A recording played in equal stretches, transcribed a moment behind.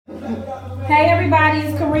Hey everybody,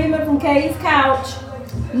 it's Karima from Kay's Couch.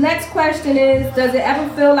 Next question is, does it ever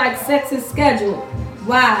feel like sex is scheduled?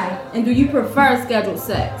 Why? And do you prefer scheduled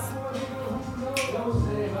sex?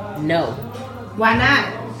 No. Why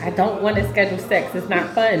not? I don't want to schedule sex. It's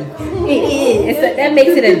not fun. It is. That makes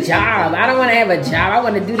it a job. I don't want to have a job. I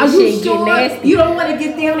want to do this shit and get nasty. You don't want to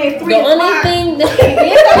get down at 3 The o'clock? only thing that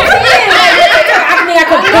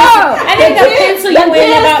I think I pencil you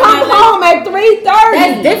in about come home at 3:30.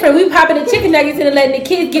 That's different. We popping the chicken nuggets and letting the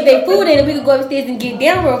kids get their food in, and we can go upstairs and get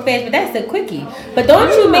down real fast. But that's a quickie. But don't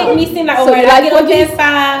you make me seem like, oh, right, I get up at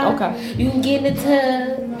 5. Okay. You can get in the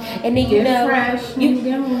tub, and then you know,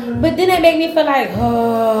 but then that make me feel like,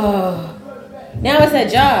 oh, now it's a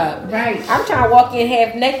job. Right. I'm trying to walk in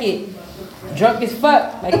half naked, drunk as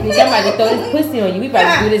fuck. Like somebody throw this pussy on you. We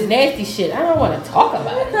about to do this nasty shit. I don't want to talk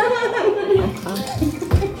about it.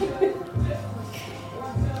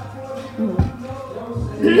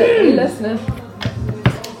 You listening?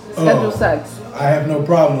 Scheduled sex. I have no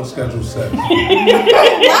problem with scheduled sex.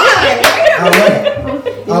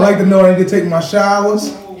 I like to know I can take my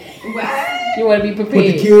showers. You want to be prepared.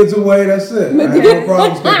 Put the kids away. That's it. I have no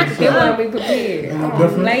problem with scheduled sex. You want to be prepared. Ain't no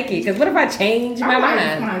different. Like it, because what if I change my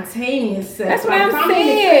mind? Spontaneous sex. That's what I'm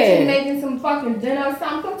saying. saying. Making some fucking dinner or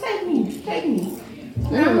something. Come take me.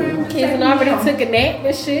 Kids already took a nap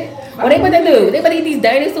and shit. What they about to do? They about to eat these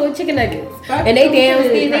dinosaur chicken nuggets. And they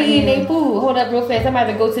downstairs, they eating their food. Hold up real fast. I'm about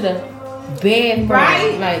to go to the bathroom.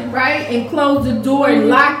 Right. And close the door and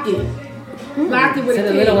lock it. Lock it with so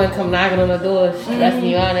the little one come knocking on the door, stressing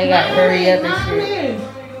you out. They got to hurry up and shit.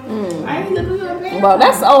 Well,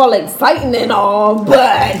 that's all exciting and all,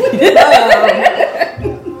 but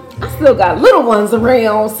I still got little ones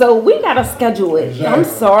around, so we gotta schedule it. Exactly. I'm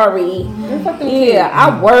sorry. Yeah,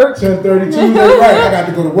 I work. 10:30 Tuesday, right? I got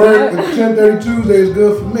to go to work. 10:30 Tuesday is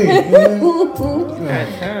good for me.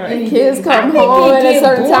 And kids come home at a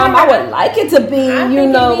certain time. I would like it to be, a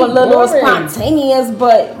little spontaneous,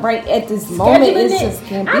 but right at this moment, it just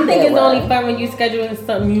can't be. I think it's only fun when you scheduling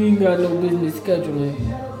something you ain't got no business scheduling.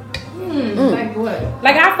 Like what?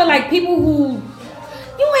 Like I feel like people who.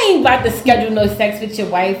 You ain't about to schedule no sex with your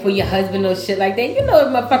wife or your husband or shit like that. You know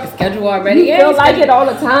the motherfucking schedule already. You feel like it all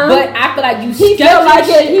the time. But I feel like you He feel like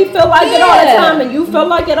it. He feel like it all the time, and you feel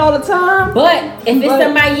like it all the time. But if it's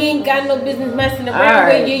somebody you ain't got no business messing around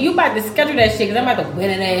with, you about to schedule that shit because I'm about to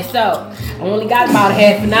win an ass out. I only got about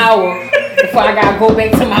half an hour before I gotta go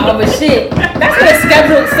back to my other shit. That's what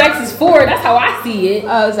scheduled sex is for. That's how I see it.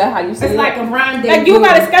 Is that how you see it? It's like a rendezvous. Like you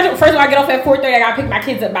gotta schedule. First of all, I get off at 4:30. I gotta pick my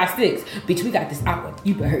kids up by 6. Bitch, we got this hour.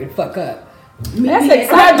 You better hurry the fuck up. That's exciting.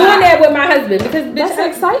 I'm not doing that with my husband because that's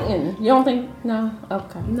exciting. You don't think? No.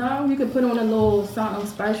 Okay. No, you could put on a little something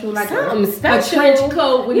special, like something special. A trench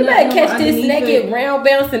coat. With you better catch this naked round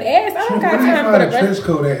bouncing ass. I don't got time for the rest. Trench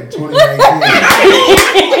coat at 2019.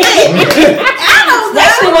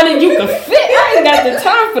 Especially when you can fit. I ain't got the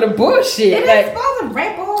time for the bullshit. It ain't supposed to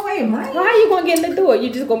wrap all the way, right? Why are you gonna get in the door? You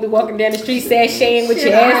just gonna be walking down the street sashaying with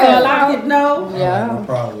your ass all out? No. Yeah. No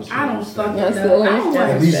problem. I don't fucking know.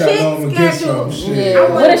 At least I know I'm gonna get some shit.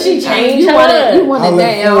 Yeah. What if she changed You want it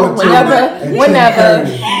down whenever. I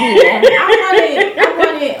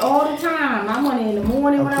want it all the time. I want it in the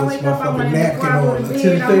morning when I wake up. I want it in the car with the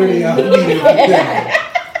bed. 10:30.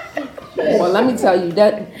 Well, let me tell you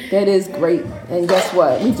that is great. And guess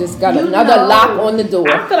what? We just got another lock on the door.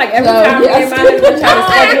 I feel like every time me and my husband try to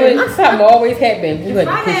schedule it, something always happens. You got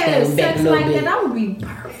to push that back a little bit. That would be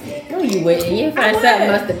perfect. No, you wouldn't. You find something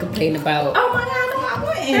else to complain about. Oh my God, no, I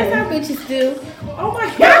wouldn't. That's how bitches do. Oh my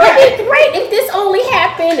God. That would be great if this only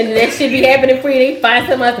happened, and that shit be happening for you. They find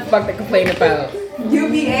something else to fuck to complain about. You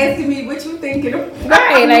be asking me what you thinking of.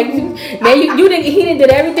 Right, like now he done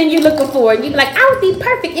did everything you looking for, and you be like, I would be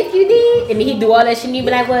perfect if you did, and then he do all that shit, and you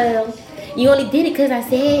be like, well, you only did it because I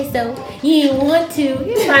said so. You didn't want to.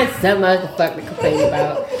 You find something else to fuck to complain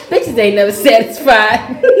about. Bitches ain't never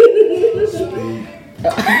satisfied.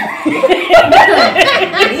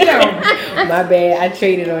 My bad, I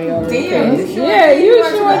traded on y'all. Yeah, you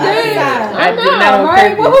sure did. I did not on right?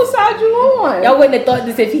 purpose. Well, whose side you on? Y'all wouldn't have thought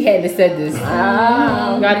this if he hadn't said this.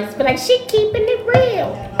 Ah. Y'all just be like, she keeping it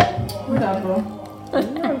real. Whatever.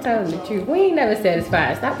 I'm telling the truth. We ain't never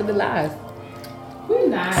satisfied. Stop with the lies. We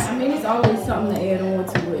not. I mean, it's always something to add on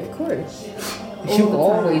to it. Of course. You can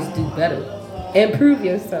always do better. Improve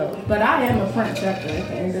yourself. But I am a print checker at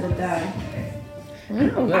the end of the day. I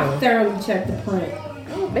don't know. I thoroughly check the print.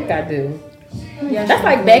 I don't think I do. Yes, that's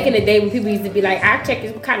like back in the day when people used to be like, I check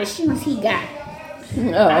what kind of shoes he got. I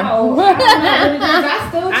still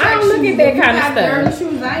check I don't look at that kind of stuff. Dirty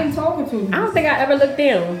shoes, I ain't talking to you. I don't think I ever looked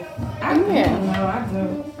down. I don't know, I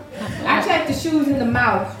do. I check the shoes in the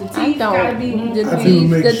mouth. The teeth gotta be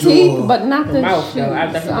the teeth, but not the mouth. shoes.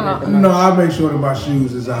 No, I make sure that my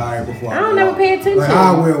shoes is alright before I don't never pay attention. Like,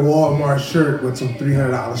 I wear a Walmart shirt with some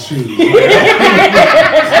 $300 shoes.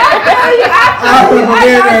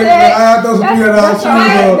 I throw some $300 shoes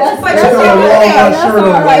on. That's a Walmart shirt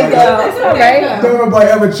on. That's all right. Don't nobody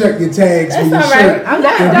ever check your tags for your shirt.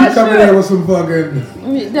 If you come in there with some fucking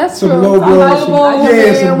some low blow,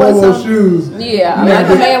 some Bobo shoes. Yeah, like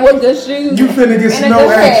a man with good shoes. You finna get snow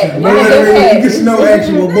action. You get snow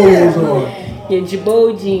action with Bobos on. Get your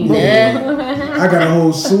bow jeans, I got a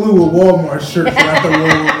whole slew of Walmart shirts that I throw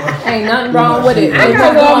on. Ain't nothing wrong with it. I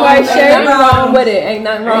got a Walmart shirt. Ain't nothing wrong with it. Ain't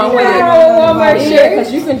nothing wrong with it. Walmart shirt.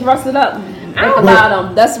 Because you can dress it up. Think about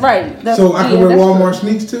them. That's right. So I can wear Walmart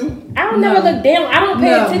sneaks too? I don't never look down. I don't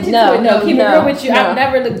pay attention to it though. Keep it real with you. I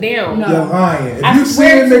never look down. You're lying. If I you see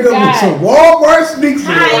a nigga with some Walmart sneaks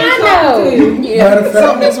on, I know. Yeah,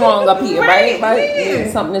 something is wrong up here, right? Yeah.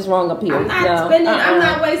 Something is wrong up here. I'm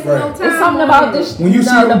not wasting no time. It's something about this. When you see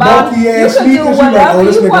them bulky ass sneakers, you like, oh,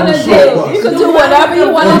 this nigga on the short bus. You can do whatever you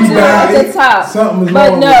want to do at the top. Something's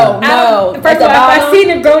but wrong no. First of all, if I seen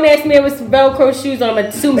a grown ass man with some Velcro shoes on, I'm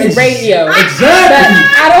assuming he's radio.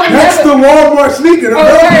 Exactly. That's the Walmart sneaker. Come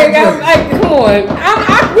on.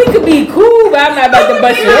 We could be cool, but I'm not about to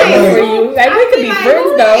bust your head for you. Like, we could be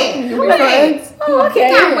friends, though. Oh, okay.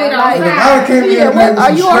 Are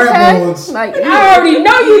you okay? Like, I already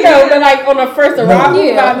know you know, but like on the first arrival,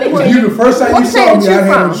 you the first time you saw me, I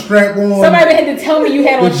had a strap on. Somebody had to tell me you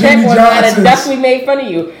had on check on, and I definitely made fun of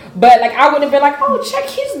you. But like, I would have been like, oh, check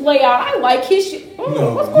his layout. I like his shit.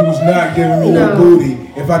 No, he was not giving me no booty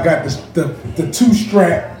if I got the two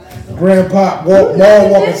strap. Grandpa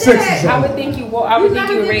walking sixes. I would think you were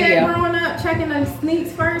radio. Growing up, checking the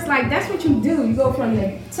sneaks first, like that's what you do. You go from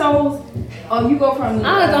the toes, or you go from the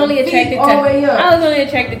I was only attracted all the way up. I was only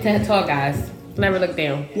attracted to tall guys. Never look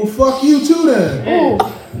down. Well, fuck you too then.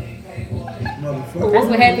 Motherfucker. That's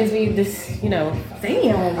what happens when you just,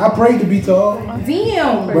 Damn. I prayed to be tall.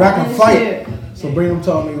 Damn. But I can fight. So bring them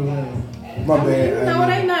tall niggas in. My bad. No, it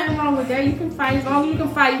ain't nothing wrong with that. You can fight. As long as you can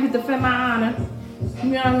fight, you can defend my honor. You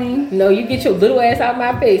know what I mean? No, you get your little ass out of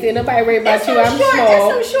my face. Ain't nobody worried about you. I'm small.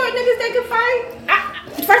 There's some short niggas that can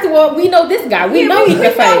fight. First of all, we know this guy. We know he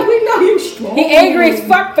can fight. We know you strong. He angry as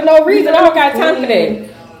fuck for no reason. I don't got time for that.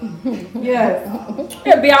 Yes.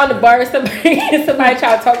 He'll be out on the bar and somebody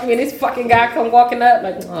try to talk to me and this fucking guy come walking up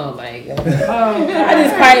like, oh my god. I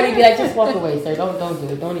just quietly be like, just walk away, sir. Don't do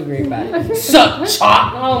it. Don't even worry about it. Suck,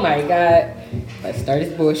 chop. Oh my god. Let's start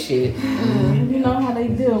this bullshit. You know how they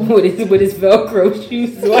do. With his Velcro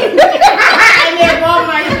shoes on. And then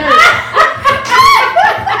Walmart shirt.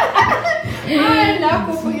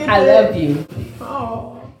 I love you.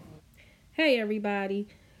 Oh. Hey everybody.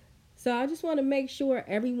 So I just want to make sure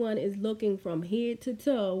everyone is looking from head to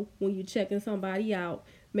toe when you're checking somebody out.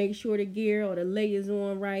 Make sure the gear or the layers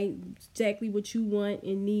on right, exactly what you want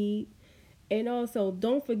and need. And also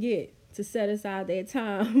don't forget to set aside that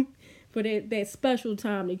time for that special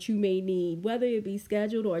time that you may need, whether it be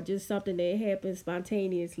scheduled or just something that happens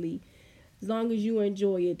spontaneously. As long as you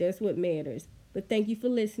enjoy it, that's what matters. But thank you for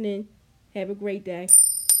listening. Have a great day.